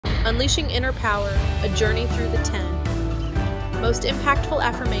Unleashing Inner Power, A Journey Through the 10. Most Impactful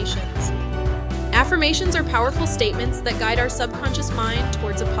Affirmations. Affirmations are powerful statements that guide our subconscious mind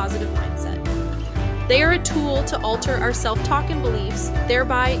towards a positive mindset. They are a tool to alter our self-talk and beliefs,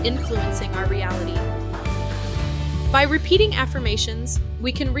 thereby influencing our reality. By repeating affirmations,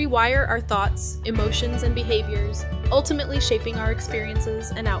 we can rewire our thoughts, emotions, and behaviors, ultimately shaping our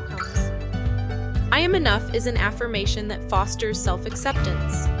experiences and outcomes. I am enough is an affirmation that fosters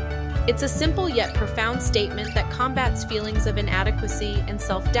self-acceptance. It's a simple yet profound statement that combats feelings of inadequacy and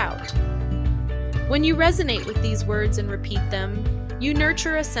self-doubt. When you resonate with these words and repeat them, you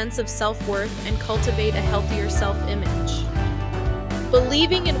nurture a sense of self-worth and cultivate a healthier self-image.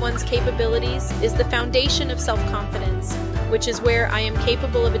 Believing in one's capabilities is the foundation of self-confidence, which is where I am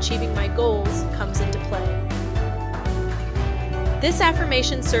capable of achieving my goals comes into play. This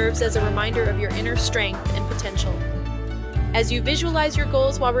affirmation serves as a reminder of your inner strength and potential. As you visualize your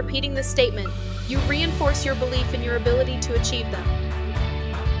goals while repeating this statement, you reinforce your belief in your ability to achieve them.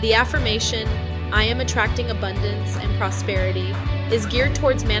 The affirmation, I am attracting abundance and prosperity, is geared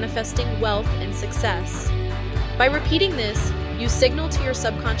towards manifesting wealth and success. By repeating this, you signal to your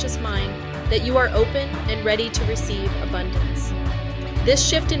subconscious mind that you are open and ready to receive abundance. This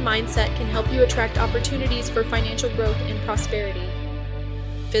shift in mindset can help you attract opportunities for financial growth and prosperity.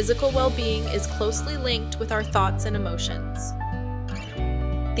 Physical well-being is closely linked with our thoughts and emotions.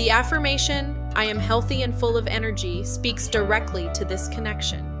 The affirmation, I am healthy and full of energy, speaks directly to this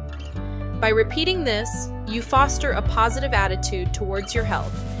connection. By repeating this, you foster a positive attitude towards your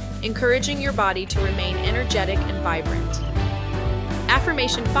health, encouraging your body to remain energetic and vibrant.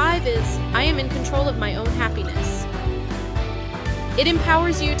 Affirmation 5 is, I am in control of my own happiness. It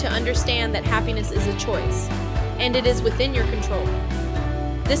empowers you to understand that happiness is a choice, and it is within your control.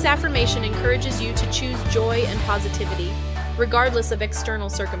 This affirmation encourages you to choose joy and positivity, regardless of external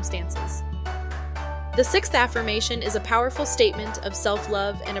circumstances. The sixth affirmation is a powerful statement of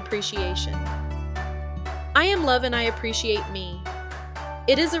self-love and appreciation. I am love and I appreciate me.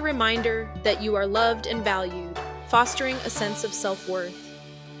 It is a reminder that you are loved and valued, fostering a sense of self-worth.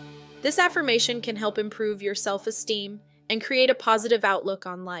 This affirmation can help improve your self-esteem and create a positive outlook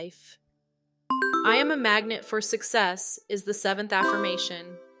on life. I am a magnet for success is the seventh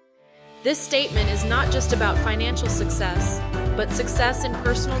affirmation. This statement is not just about financial success, but success in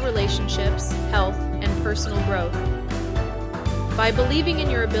personal relationships, health, and personal growth. By believing in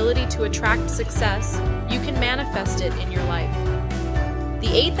your ability to attract success, you can manifest it in your life.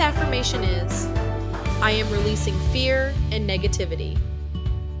 The eighth affirmation is, I am releasing fear and negativity.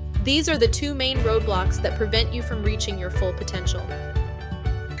 These are the two main roadblocks that prevent you from reaching your full potential.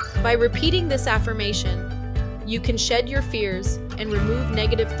 By repeating this affirmation, you can shed your fears and remove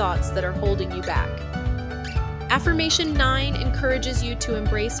negative thoughts that are holding you back. Affirmation 9 encourages you to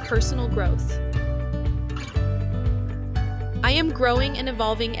embrace personal growth. I am growing and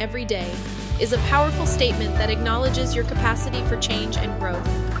evolving every day is a powerful statement that acknowledges your capacity for change and growth.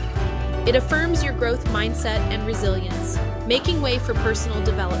 It affirms your growth mindset and resilience, making way for personal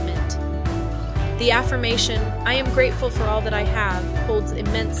development. The affirmation, I am grateful for all that I have, holds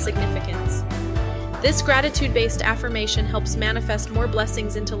immense significance. This gratitude-based affirmation helps manifest more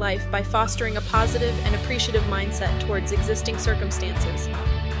blessings into life by fostering a positive and appreciative mindset towards existing circumstances.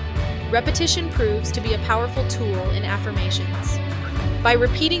 Repetition proves to be a powerful tool in affirmations. By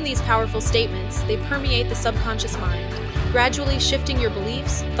repeating these powerful statements, they permeate the subconscious mind, gradually shifting your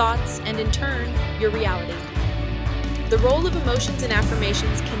beliefs, thoughts, and in turn, your reality. The role of emotions in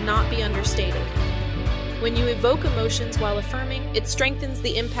affirmations cannot be understated. When you evoke emotions while affirming, it strengthens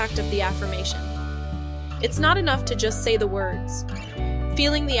the impact of the affirmation. It's not enough to just say the words.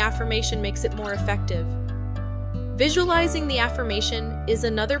 Feeling the affirmation makes it more effective. Visualizing the affirmation is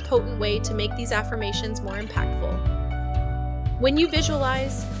another potent way to make these affirmations more impactful. When you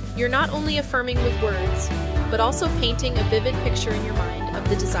visualize, you're not only affirming with words, but also painting a vivid picture in your mind of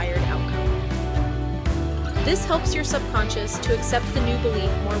the desired outcome. This helps your subconscious to accept the new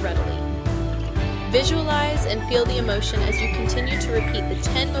belief more readily. Visualize and feel the emotion as you continue to repeat the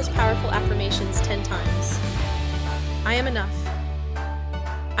 10 most powerful affirmations 10 times. I am enough.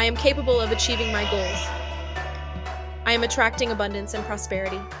 I am capable of achieving my goals. I am attracting abundance and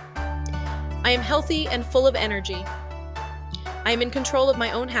prosperity. I am healthy and full of energy. I am in control of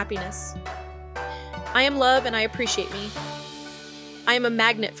my own happiness. I am love and I appreciate me. I am a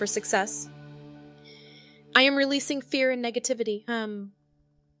magnet for success. I am releasing fear and negativity.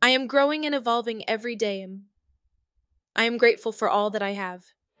 I am growing and evolving every day. I am grateful for all that I have.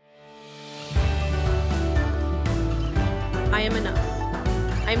 I am enough.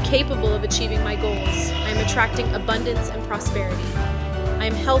 I am capable of achieving my goals. I am attracting abundance and prosperity. I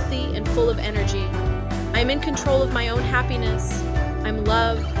am healthy and full of energy. I am in control of my own happiness. I'm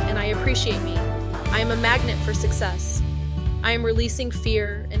loved and I appreciate me. I am a magnet for success. I am releasing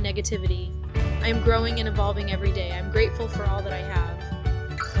fear and negativity. I am growing and evolving every day. I'm grateful for all that I have.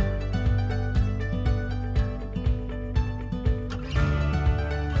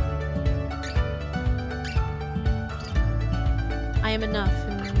 I am enough.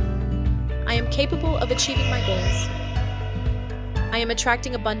 I am capable of achieving my goals. I am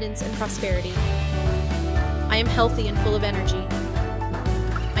attracting abundance and prosperity. I am healthy and full of energy.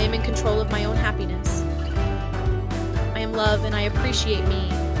 I am in control of my own happiness. I am loved and I appreciate me.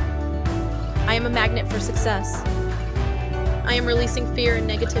 I am a magnet for success. I am releasing fear and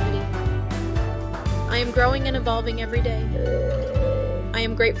negativity. I am growing and evolving every day. I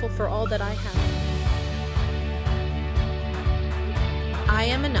am grateful for all that I have. I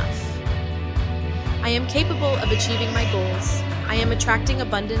am enough. I am capable of achieving my goals. I am attracting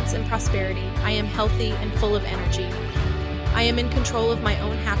abundance and prosperity. I am healthy and full of energy. I am in control of my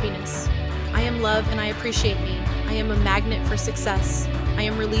own happiness. I am loved and I appreciate me. I am a magnet for success. I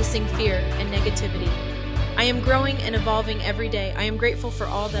am releasing fear and negativity. I am growing and evolving every day. I am grateful for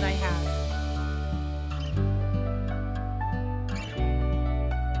all that I have.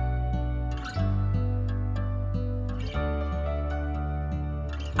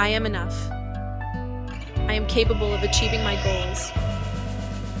 I am enough. I am capable of achieving my goals.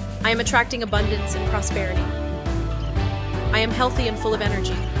 I am attracting abundance and prosperity. I am healthy and full of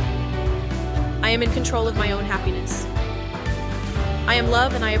energy. I am in control of my own happiness. I am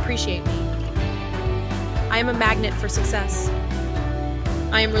loved and I appreciate me. I am a magnet for success.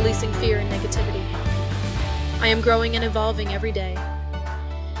 I am releasing fear and negativity. I am growing and evolving every day.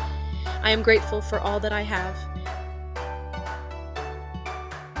 I am grateful for all that I have.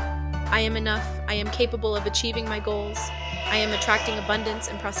 I am enough. I am capable of achieving my goals. I am attracting abundance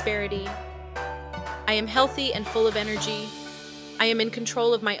and prosperity. I am healthy and full of energy. I am in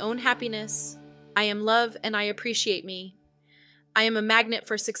control of my own happiness. I am loved and I appreciate me. I am a magnet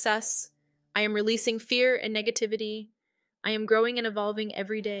for success. I am releasing fear and negativity. I am growing and evolving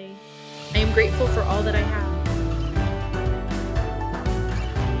every day. I am grateful for all that I have.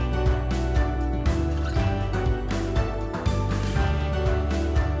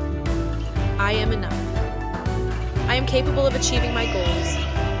 I am enough. I am capable of achieving my goals.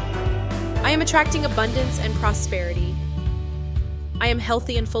 I am attracting abundance and prosperity. I am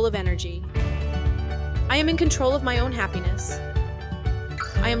healthy and full of energy. I am in control of my own happiness.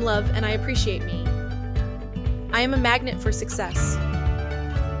 I am loved and I appreciate me. I am a magnet for success.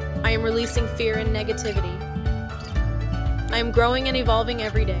 I am releasing fear and negativity. I am growing and evolving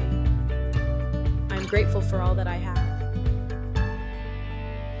every day. I am grateful for all that I have.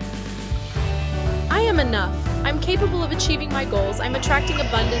 I am enough. I'm capable of achieving my goals. I'm attracting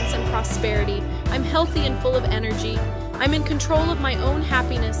abundance and prosperity. I'm healthy and full of energy. I'm in control of my own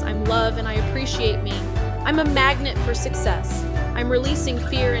happiness. I'm loved and I appreciate me. I'm a magnet for success. I'm releasing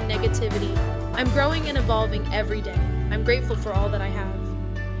fear and negativity. I'm growing and evolving every day. I'm grateful for all that I have.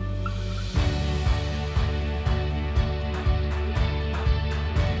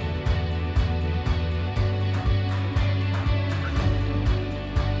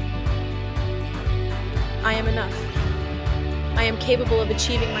 I am enough. I am capable of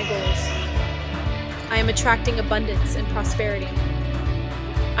achieving my goals. I am attracting abundance and prosperity.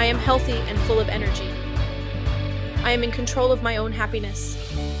 I am healthy and full of energy. I am in control of my own happiness.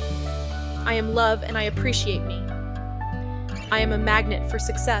 I am loved and I appreciate me. I am a magnet for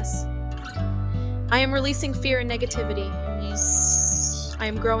success. I am releasing fear and negativity. I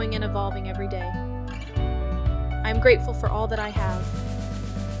am growing and evolving every day. I am grateful for all that I have.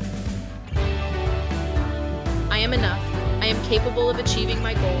 I am enough. I am capable of achieving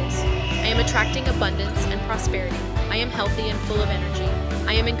my goals. I am attracting abundance and prosperity. I am healthy and full of energy.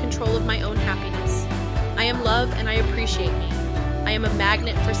 I am in control of my own happiness. I am loved and I appreciate me. I am a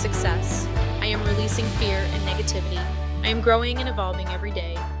magnet for success. I am releasing fear and negativity. I am growing and evolving every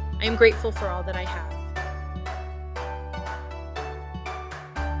day. I am grateful for all that I have.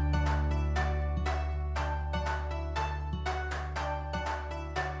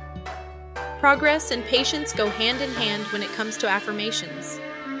 Progress and patience go hand in hand when it comes to affirmations.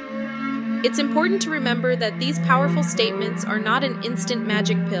 It's important to remember that these powerful statements are not an instant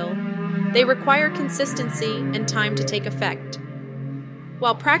magic pill. They require consistency and time to take effect.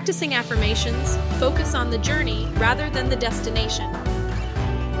 While practicing affirmations, focus on the journey rather than the destination.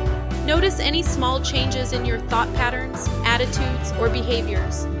 Notice any small changes in your thought patterns, attitudes, or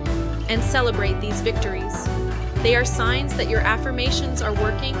behaviors, and celebrate these victories. They are signs that your affirmations are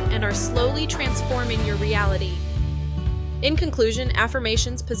working and are slowly transforming your reality. In conclusion,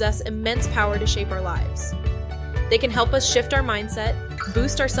 affirmations possess immense power to shape our lives. They can help us shift our mindset,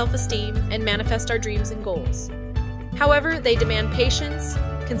 boost our self-esteem, and manifest our dreams and goals. However, they demand patience,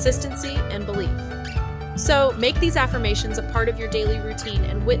 consistency, and belief. So, make these affirmations a part of your daily routine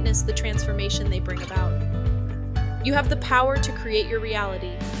and witness the transformation they bring about. You have the power to create your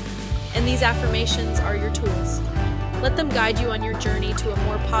reality, and these affirmations are your tools. Let them guide you on your journey to a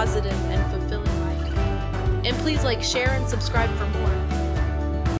more positive and fulfilling life. And please like, share, and subscribe for more.